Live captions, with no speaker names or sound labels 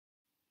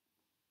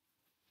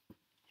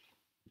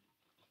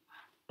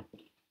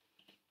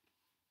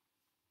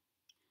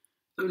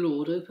O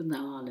Lord, open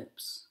thou our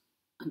lips,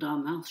 and our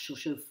mouth shall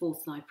show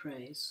forth thy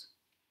praise.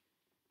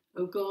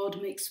 O God,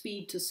 make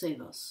speed to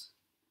save us.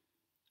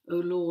 O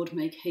Lord,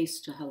 make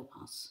haste to help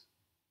us.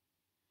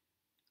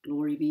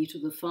 Glory be to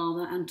the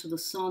Father, and to the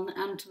Son,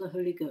 and to the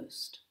Holy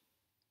Ghost,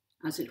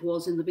 as it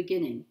was in the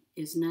beginning,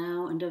 is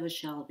now, and ever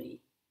shall be,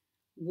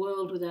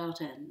 world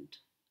without end.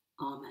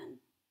 Amen.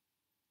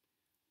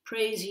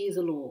 Praise ye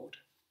the Lord.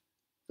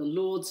 The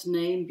Lord's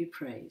name be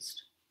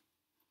praised.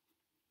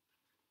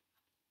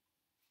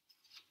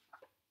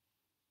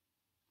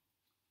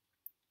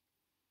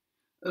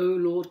 O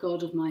Lord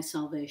God of my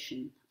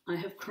salvation, I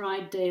have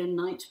cried day and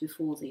night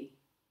before thee.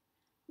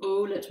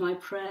 O let my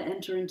prayer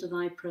enter into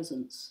thy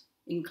presence.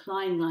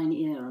 Incline thine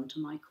ear unto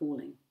my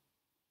calling.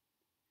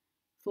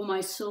 For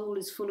my soul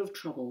is full of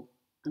trouble,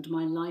 and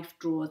my life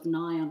draweth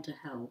nigh unto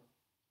hell.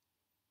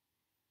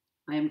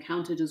 I am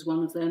counted as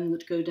one of them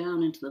that go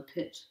down into the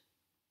pit,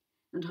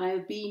 and I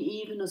have been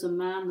even as a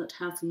man that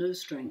hath no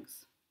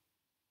strength.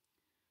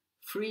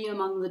 Free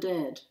among the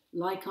dead,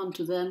 like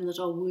unto them that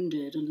are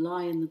wounded and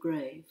lie in the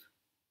grave,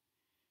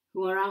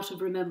 who are out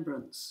of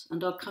remembrance,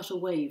 and are cut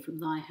away from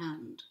thy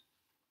hand.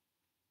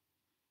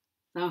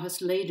 Thou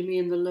hast laid me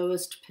in the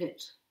lowest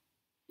pit,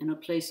 in a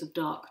place of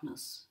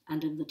darkness,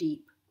 and in the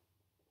deep.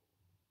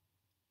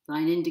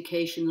 Thine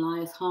indication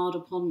lieth hard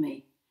upon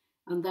me,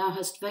 and thou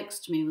hast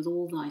vexed me with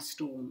all thy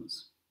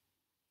storms.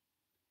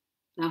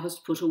 Thou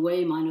hast put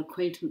away mine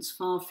acquaintance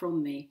far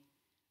from me,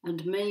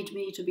 and made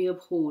me to be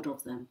abhorred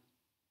of them.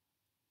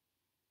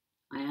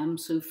 I am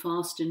so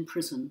fast in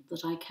prison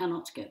that I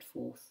cannot get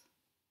forth.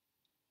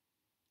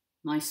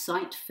 My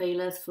sight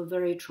faileth for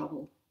very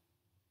trouble.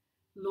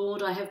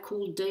 Lord, I have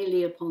called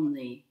daily upon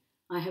thee.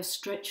 I have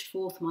stretched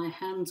forth my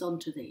hands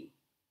unto thee.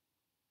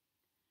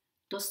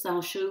 Dost thou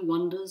show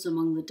wonders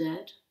among the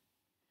dead?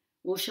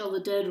 Or shall the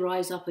dead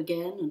rise up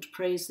again and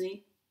praise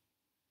thee?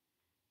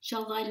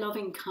 Shall thy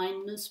loving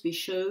kindness be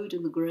showed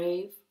in the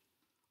grave,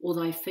 or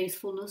thy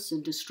faithfulness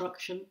in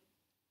destruction?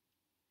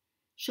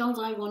 Shall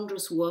thy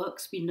wondrous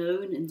works be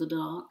known in the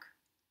dark,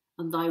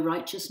 and thy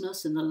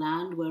righteousness in the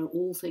land where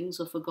all things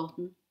are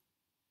forgotten?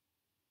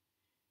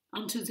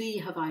 Unto thee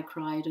have I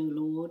cried, O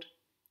Lord,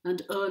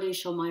 and early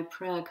shall my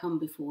prayer come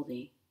before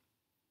thee.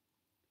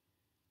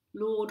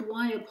 Lord,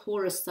 why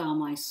abhorrest thou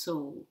my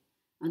soul,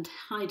 and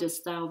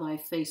hidest thou thy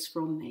face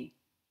from me?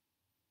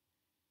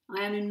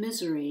 I am in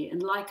misery,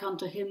 and like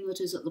unto him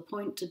that is at the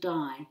point to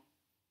die.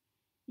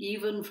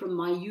 Even from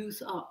my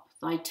youth up,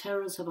 thy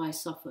terrors have I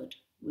suffered,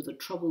 with a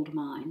troubled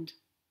mind.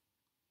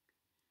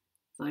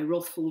 Thy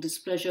wrathful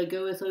displeasure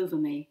goeth over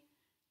me,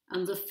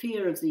 and the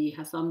fear of thee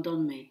hath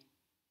undone me.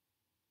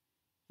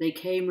 They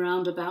came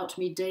round about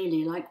me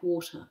daily like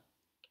water,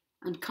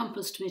 and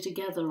compassed me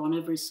together on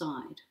every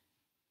side.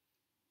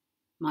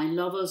 My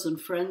lovers and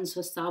friends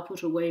hast thou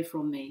put away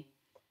from me,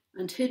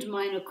 and hid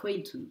mine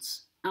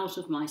acquaintance out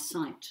of my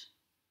sight.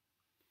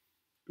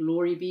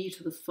 Glory be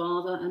to the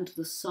Father, and to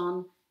the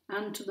Son,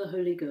 and to the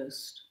Holy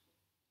Ghost,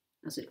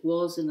 as it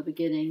was in the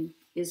beginning,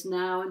 is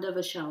now, and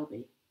ever shall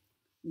be,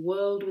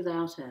 world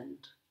without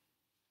end.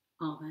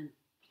 Amen.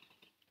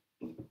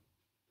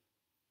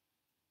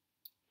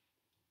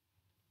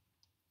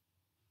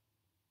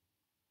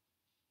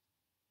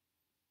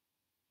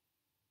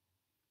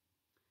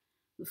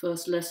 The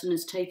first lesson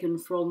is taken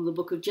from the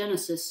book of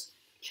Genesis,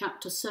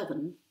 chapter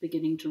 7,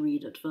 beginning to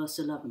read at verse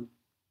 11.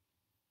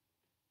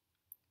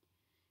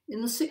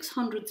 In the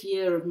 600th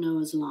year of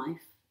Noah's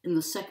life, in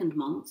the 2nd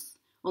month,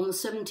 on the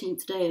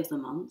 17th day of the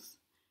month,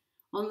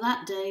 on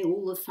that day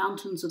all the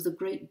fountains of the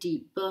great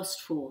deep burst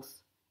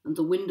forth, and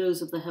the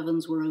windows of the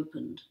heavens were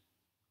opened.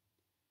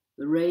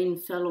 The rain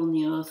fell on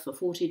the earth for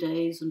 40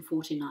 days and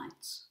 40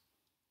 nights.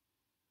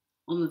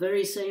 On the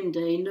very same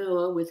day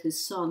Noah with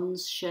his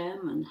sons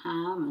Shem and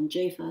Ham and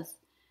Japheth,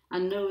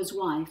 and Noah's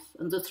wife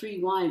and the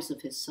 3 wives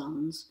of his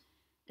sons,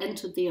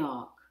 entered the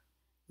ark,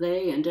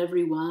 they and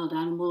every wild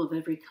animal of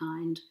every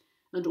kind,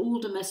 and all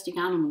domestic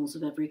animals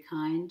of every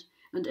kind,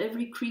 and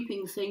every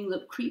creeping thing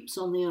that creeps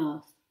on the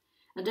earth,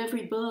 and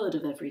every bird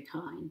of every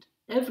kind,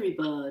 every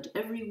bird,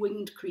 every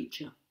winged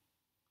creature.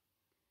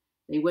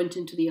 They went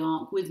into the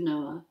ark with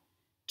Noah,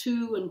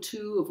 2 and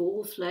 2 of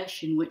all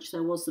flesh in which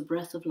there was the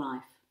breath of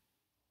life.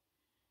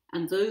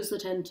 And those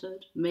that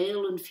entered,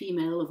 male and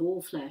female of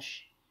all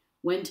flesh,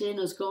 went in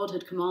as God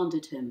had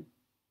commanded him,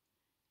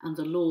 and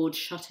the Lord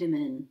shut him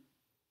in.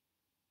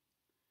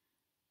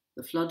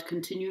 The flood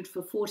continued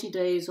for 40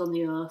 days on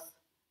the earth,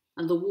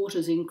 and the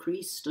waters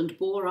increased and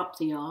bore up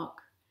the ark,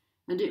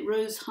 and it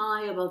rose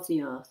high above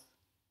the earth.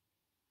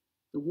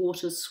 The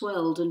waters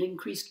swelled and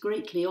increased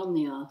greatly on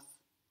the earth,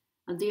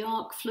 and the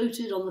ark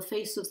floated on the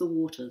face of the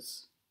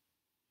waters.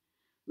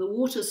 The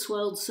waters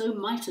swelled so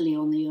mightily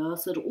on the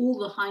earth that all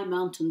the high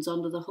mountains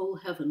under the whole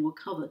heaven were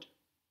covered.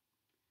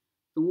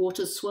 The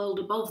waters swelled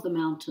above the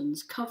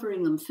mountains,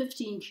 covering them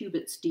 15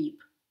 cubits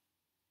deep.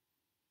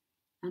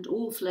 And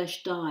all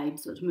flesh died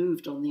that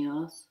moved on the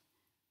earth,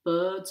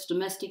 birds,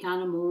 domestic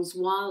animals,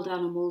 wild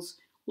animals,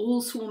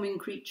 all swarming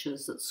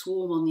creatures that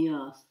swarm on the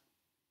earth,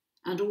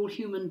 and all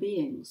human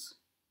beings.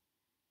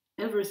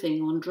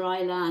 Everything on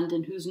dry land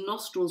in whose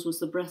nostrils was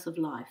the breath of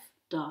life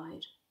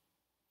died.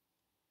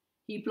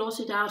 He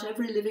blotted out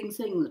every living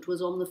thing that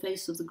was on the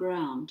face of the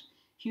ground,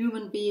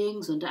 human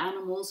beings and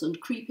animals and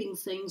creeping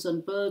things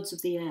and birds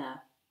of the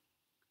air.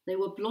 They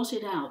were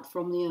blotted out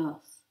from the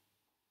earth.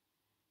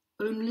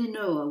 Only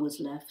Noah was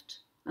left,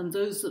 and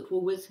those that were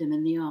with him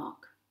in the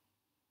ark.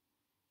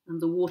 And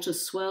the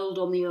waters swelled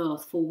on the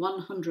earth for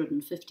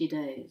 150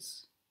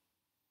 days.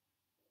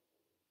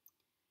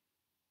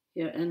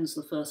 Here ends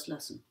the first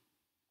lesson.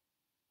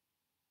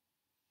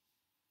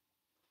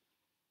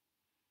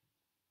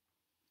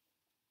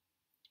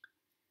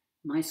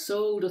 My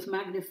soul doth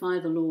magnify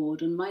the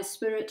Lord, and my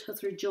spirit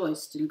hath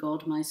rejoiced in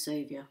God my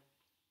Saviour.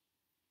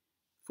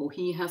 For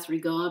he hath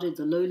regarded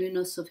the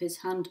lowliness of his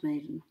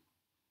handmaiden.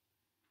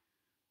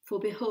 For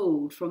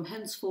behold, from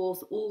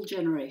henceforth all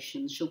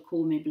generations shall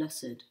call me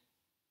blessed.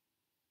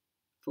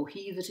 For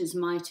he that is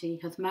mighty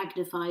hath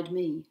magnified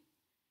me,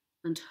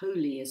 and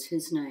holy is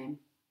his name.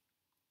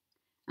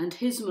 And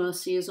his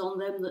mercy is on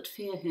them that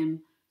fear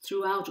him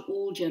throughout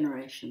all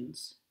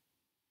generations.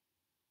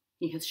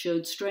 He hath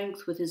showed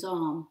strength with his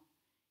arm.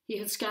 He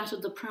hath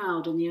scattered the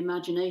proud in the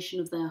imagination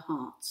of their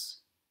hearts.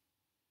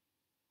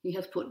 He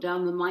hath put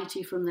down the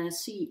mighty from their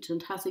seat,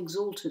 and hath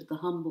exalted the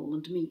humble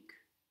and meek.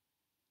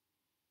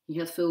 He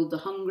hath filled the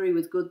hungry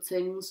with good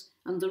things,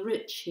 and the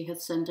rich he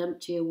hath sent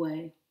empty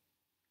away.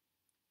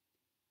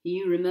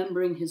 He,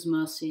 remembering his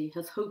mercy,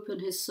 hath hope in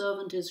his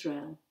servant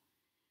Israel,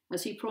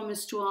 as he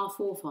promised to our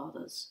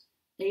forefathers,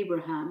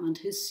 Abraham and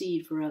his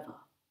seed forever.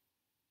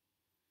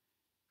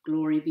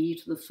 Glory be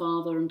to the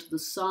Father, and to the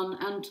Son,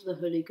 and to the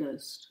Holy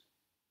Ghost,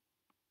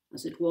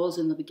 as it was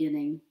in the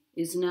beginning,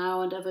 is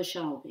now, and ever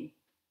shall be,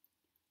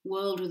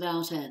 world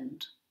without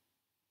end.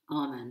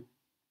 Amen.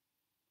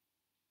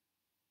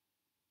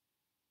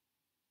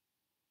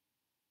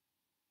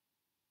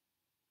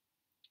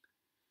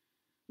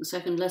 The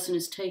second lesson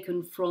is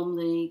taken from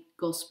the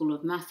Gospel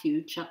of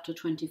Matthew, chapter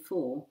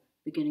 24,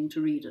 beginning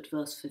to read at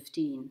verse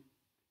 15.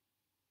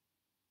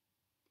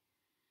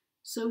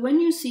 So when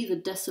you see the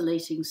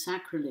desolating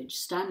sacrilege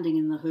standing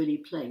in the holy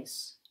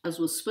place, as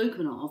was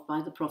spoken of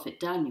by the prophet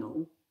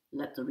Daniel,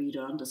 let the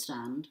reader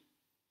understand,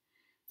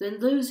 then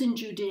those in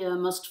Judea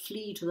must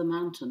flee to the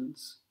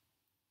mountains.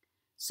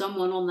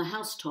 Someone on the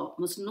housetop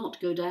must not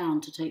go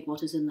down to take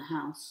what is in the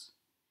house.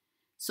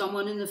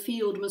 Someone in the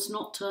field must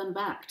not turn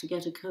back to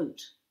get a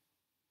coat.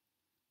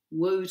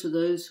 Woe to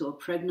those who are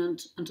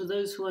pregnant and to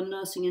those who are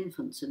nursing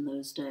infants in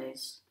those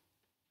days.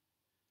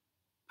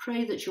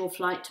 Pray that your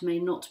flight may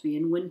not be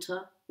in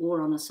winter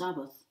or on a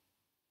Sabbath,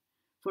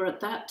 for at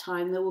that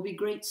time there will be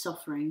great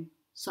suffering,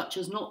 such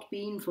as not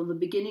been from the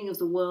beginning of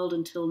the world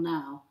until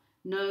now,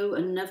 no,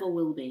 and never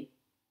will be.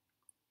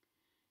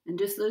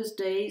 And if those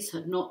days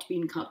had not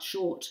been cut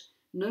short,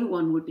 no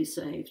one would be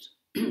saved.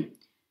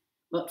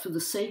 But for the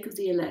sake of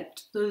the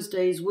elect, those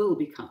days will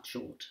be cut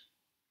short.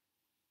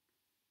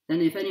 Then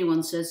if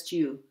anyone says to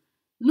you,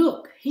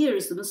 "Look, here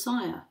is the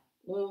Messiah,"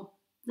 or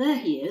 "There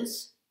he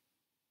is,"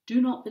 do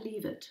not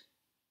believe it.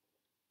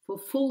 For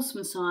false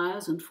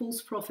messiahs and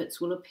false prophets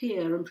will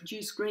appear and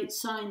produce great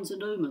signs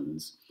and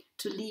omens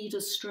to lead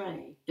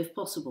astray, if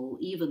possible,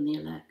 even the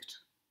elect.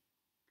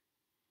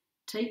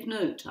 Take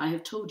note, I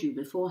have told you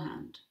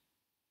beforehand.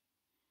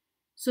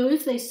 So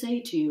if they say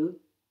to you,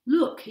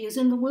 "Look, he is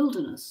in the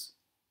wilderness,"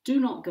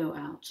 do not go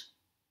out.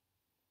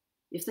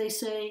 If they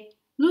say,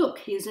 "Look,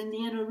 he is in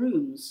the inner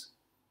rooms,"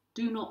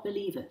 do not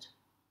believe it.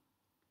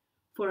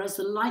 For as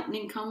the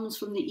lightning comes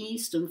from the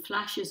east and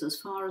flashes as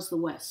far as the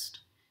west,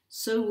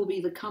 so will be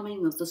the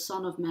coming of the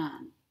Son of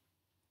Man.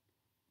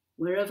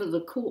 Wherever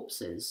the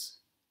corpse is,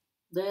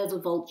 there the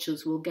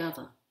vultures will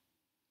gather.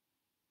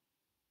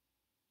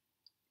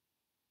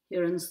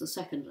 Here ends the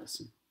second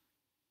lesson.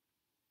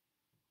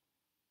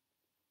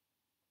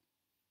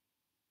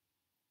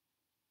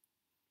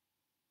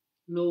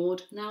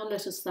 Lord, now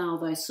lettest thou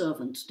thy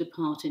servant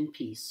depart in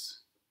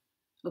peace,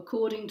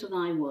 according to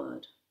thy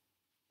word.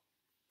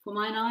 For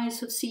mine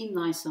eyes have seen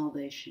thy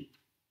salvation,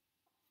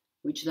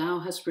 which thou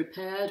hast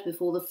prepared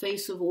before the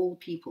face of all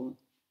people,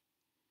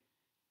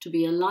 to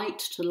be a light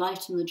to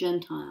lighten the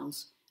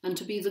Gentiles, and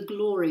to be the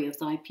glory of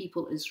thy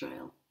people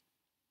Israel.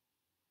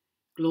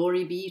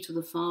 Glory be to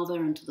the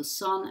Father, and to the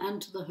Son,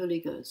 and to the Holy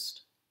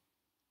Ghost,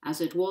 as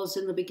it was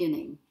in the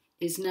beginning,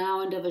 is now,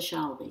 and ever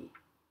shall be,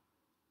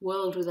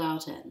 world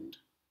without end.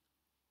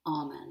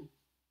 Amen.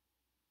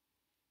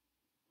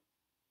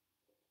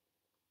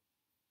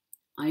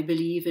 I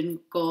believe in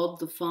God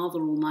the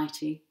Father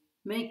Almighty,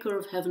 maker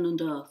of heaven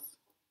and earth,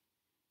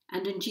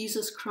 and in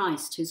Jesus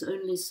Christ, his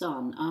only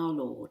Son, our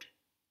Lord,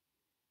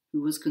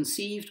 who was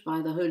conceived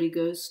by the Holy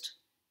Ghost,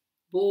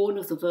 born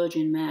of the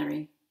Virgin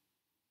Mary,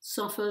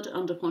 suffered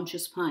under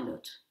Pontius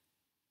Pilate,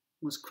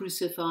 was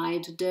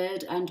crucified,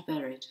 dead, and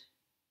buried.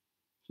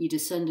 He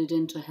descended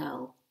into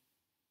hell.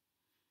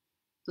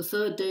 The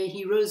third day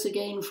he rose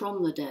again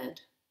from the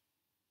dead.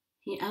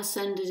 He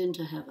ascended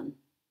into heaven,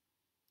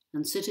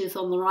 and sitteth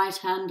on the right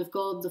hand of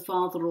God the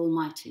Father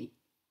Almighty.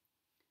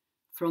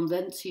 From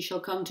thence he shall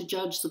come to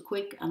judge the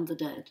quick and the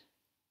dead.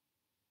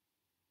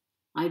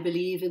 I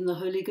believe in the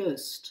Holy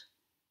Ghost,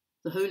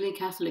 the Holy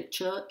Catholic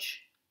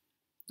Church,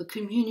 the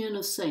communion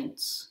of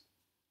saints,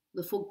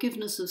 the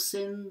forgiveness of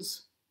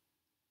sins,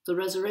 the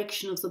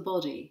resurrection of the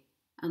body,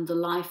 and the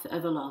life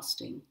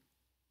everlasting.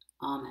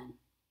 Amen.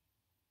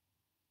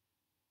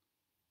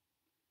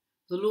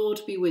 The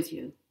Lord be with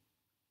you.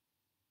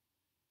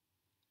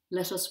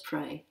 Let us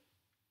pray.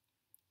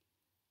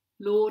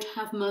 Lord,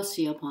 have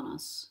mercy upon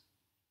us.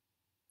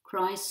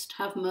 Christ,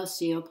 have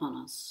mercy upon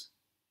us.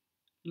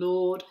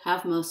 Lord,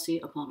 have mercy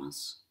upon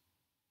us.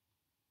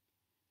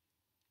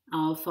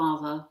 Our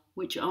Father,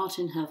 which art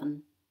in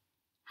heaven,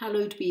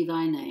 hallowed be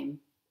thy name.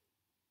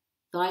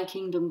 Thy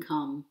kingdom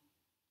come,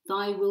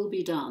 thy will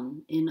be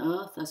done, in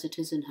earth as it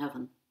is in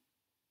heaven.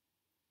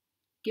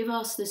 Give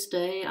us this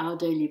day our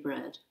daily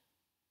bread,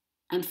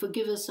 and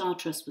forgive us our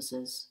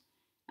trespasses,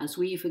 as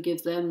we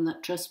forgive them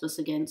that trespass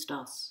against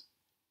us.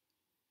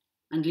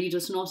 And lead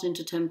us not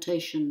into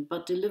temptation,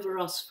 but deliver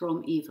us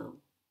from evil.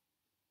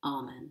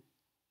 Amen.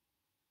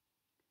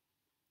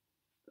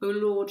 O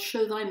Lord,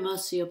 show thy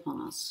mercy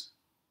upon us,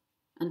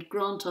 and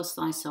grant us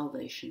thy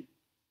salvation.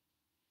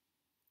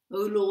 O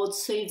Lord,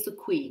 save the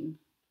Queen,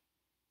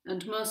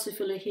 and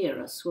mercifully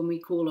hear us when we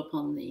call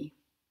upon thee.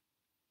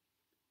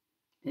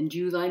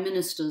 Endue thy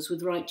ministers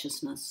with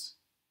righteousness,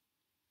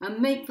 and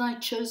make thy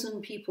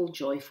chosen people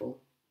joyful.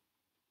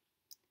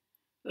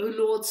 O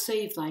Lord,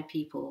 save thy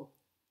people,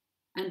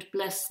 and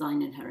bless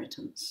thine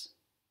inheritance.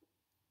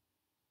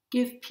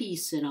 Give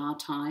peace in our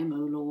time, O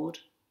Lord,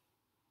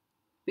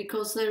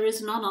 because there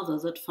is none other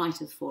that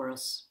fighteth for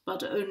us,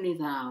 but only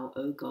thou,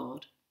 O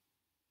God.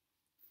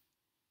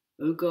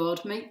 O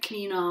God, make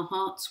clean our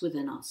hearts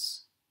within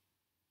us,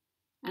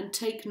 and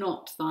take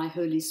not thy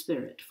Holy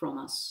Spirit from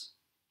us.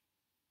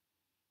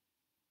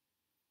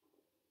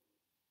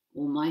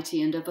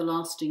 Almighty and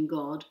everlasting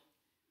God,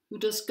 who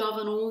dost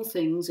govern all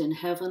things in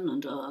heaven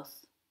and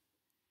earth,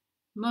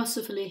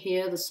 mercifully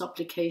hear the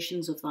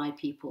supplications of thy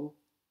people,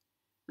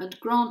 and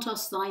grant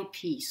us thy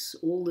peace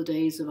all the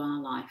days of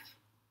our life,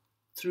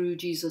 through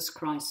Jesus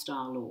Christ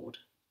our Lord.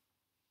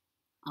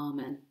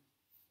 Amen.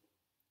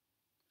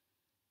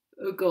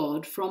 O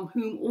God, from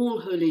whom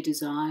all holy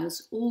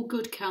desires, all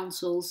good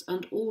counsels,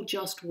 and all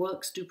just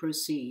works do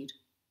proceed,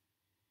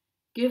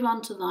 give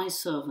unto thy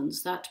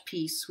servants that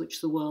peace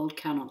which the world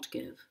cannot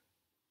give,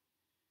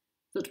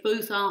 that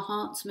both our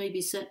hearts may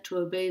be set to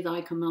obey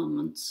thy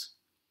commandments,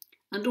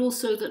 and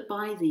also that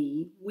by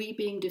thee, we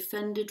being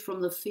defended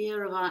from the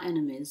fear of our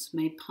enemies,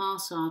 may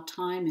pass our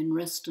time in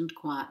rest and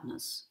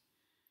quietness,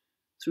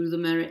 through the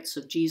merits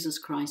of Jesus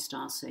Christ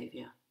our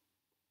Saviour.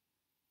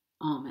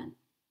 Amen.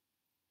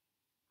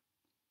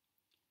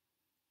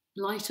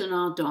 Lighten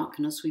our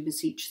darkness, we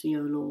beseech thee,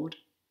 O Lord,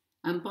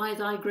 and by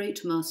thy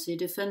great mercy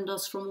defend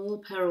us from all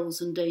perils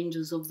and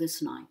dangers of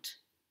this night,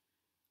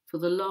 for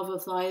the love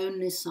of thy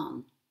only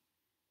Son,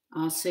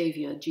 our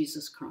Saviour,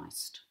 Jesus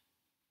Christ.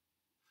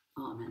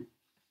 Amen.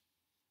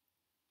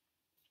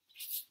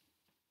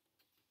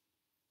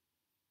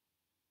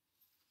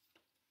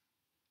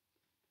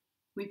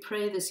 We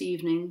pray this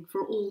evening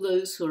for all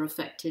those who are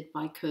affected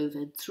by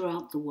COVID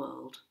throughout the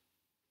world,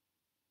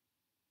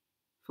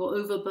 for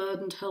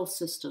overburdened health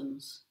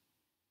systems,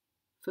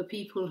 for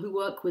people who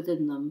work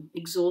within them,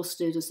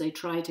 exhausted as they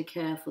try to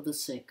care for the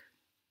sick,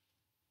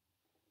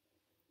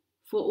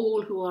 for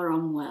all who are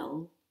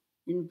unwell,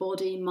 in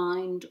body,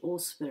 mind, or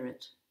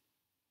spirit,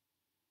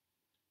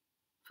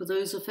 for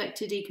those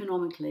affected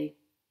economically,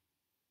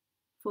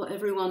 for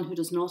everyone who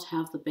does not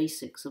have the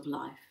basics of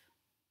life,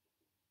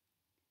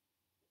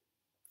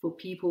 for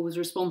people with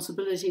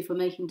responsibility for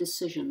making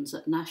decisions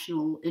at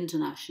national,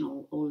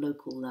 international, or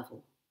local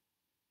level.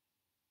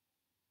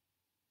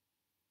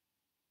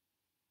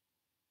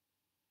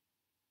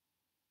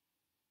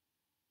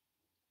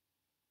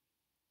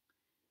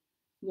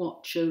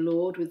 Watch, O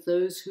Lord, with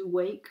those who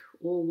wake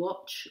or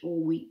watch or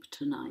weep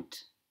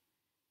tonight,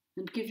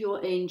 and give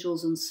your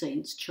angels and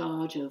saints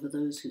charge over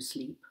those who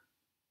sleep.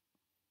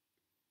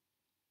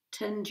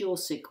 Tend your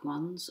sick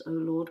ones, O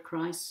Lord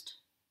Christ.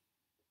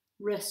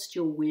 Rest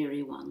your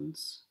weary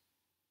ones.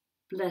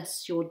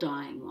 Bless your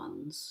dying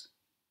ones.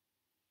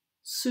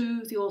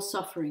 Soothe your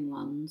suffering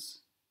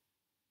ones.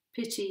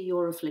 Pity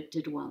your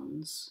afflicted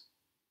ones.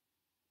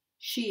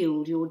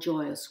 Shield your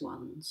joyous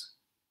ones.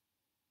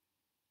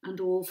 And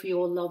all for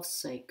your love's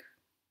sake.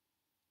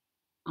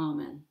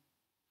 Amen.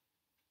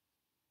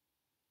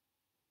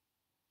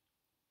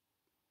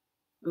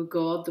 O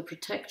God, the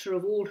protector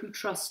of all who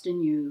trust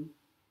in you,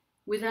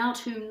 without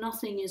whom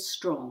nothing is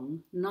strong,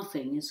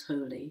 nothing is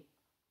holy,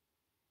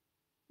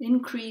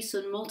 increase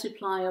and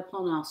multiply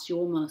upon us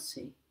your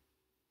mercy,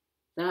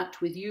 that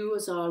with you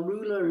as our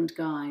ruler and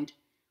guide,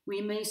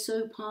 we may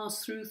so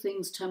pass through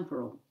things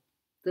temporal,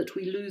 that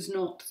we lose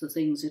not the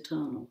things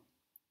eternal.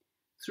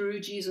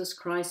 Through Jesus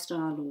Christ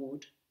our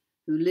Lord,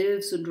 who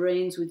lives and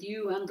reigns with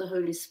you and the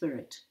Holy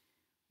Spirit,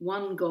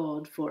 one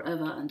God for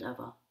ever and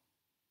ever.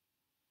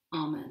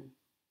 Amen.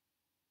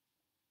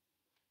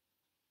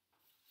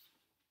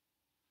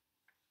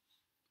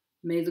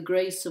 May the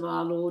grace of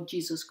our Lord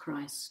Jesus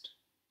Christ,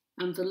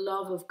 and the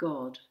love of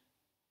God,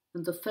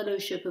 and the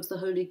fellowship of the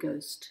Holy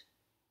Ghost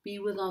be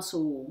with us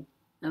all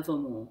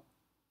evermore.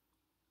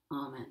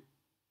 Amen.